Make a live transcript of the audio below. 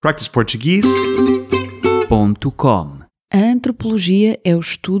practiceportuguese.com. A antropologia é o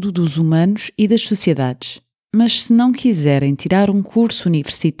estudo dos humanos e das sociedades. Mas se não quiserem tirar um curso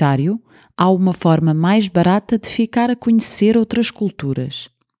universitário, há uma forma mais barata de ficar a conhecer outras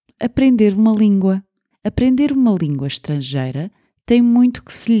culturas. Aprender uma língua. Aprender uma língua estrangeira tem muito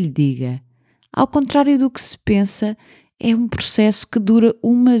que se lhe diga. Ao contrário do que se pensa, é um processo que dura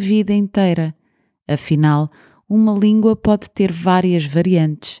uma vida inteira. Afinal, uma língua pode ter várias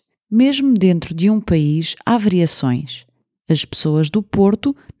variantes. Mesmo dentro de um país há variações. As pessoas do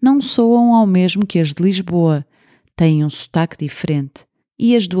Porto não soam ao mesmo que as de Lisboa, têm um sotaque diferente.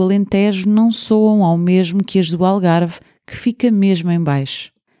 E as do Alentejo não soam ao mesmo que as do Algarve, que fica mesmo em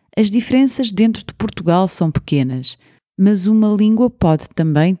baixo. As diferenças dentro de Portugal são pequenas, mas uma língua pode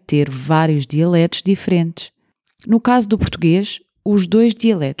também ter vários dialetos diferentes. No caso do português, os dois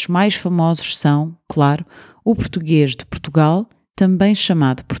dialetos mais famosos são, claro, o português de Portugal, também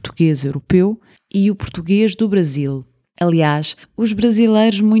chamado português europeu, e o português do Brasil. Aliás, os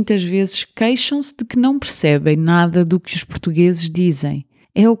brasileiros muitas vezes queixam-se de que não percebem nada do que os portugueses dizem.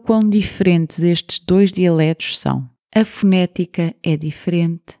 É o quão diferentes estes dois dialetos são. A fonética é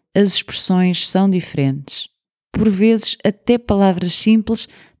diferente, as expressões são diferentes. Por vezes, até palavras simples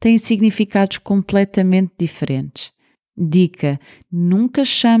têm significados completamente diferentes. Dica: nunca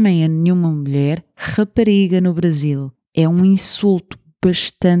chamem a nenhuma mulher rapariga no Brasil. É um insulto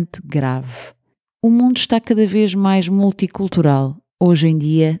bastante grave. O mundo está cada vez mais multicultural. Hoje em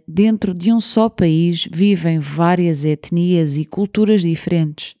dia, dentro de um só país, vivem várias etnias e culturas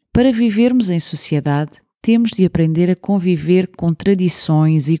diferentes. Para vivermos em sociedade, temos de aprender a conviver com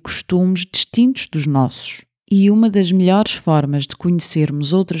tradições e costumes distintos dos nossos. E uma das melhores formas de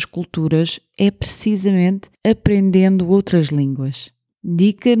conhecermos outras culturas é precisamente aprendendo outras línguas.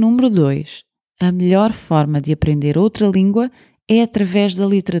 Dica número 2. A melhor forma de aprender outra língua é através da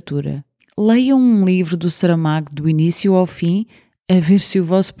literatura. Leiam um livro do Saramago do início ao fim, a ver se o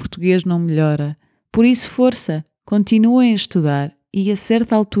vosso português não melhora. Por isso, força! Continuem a estudar e a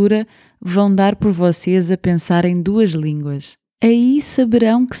certa altura vão dar por vocês a pensar em duas línguas. Aí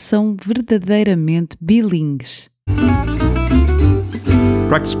saberão que são verdadeiramente bilíngues.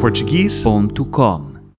 practiceportuguese.com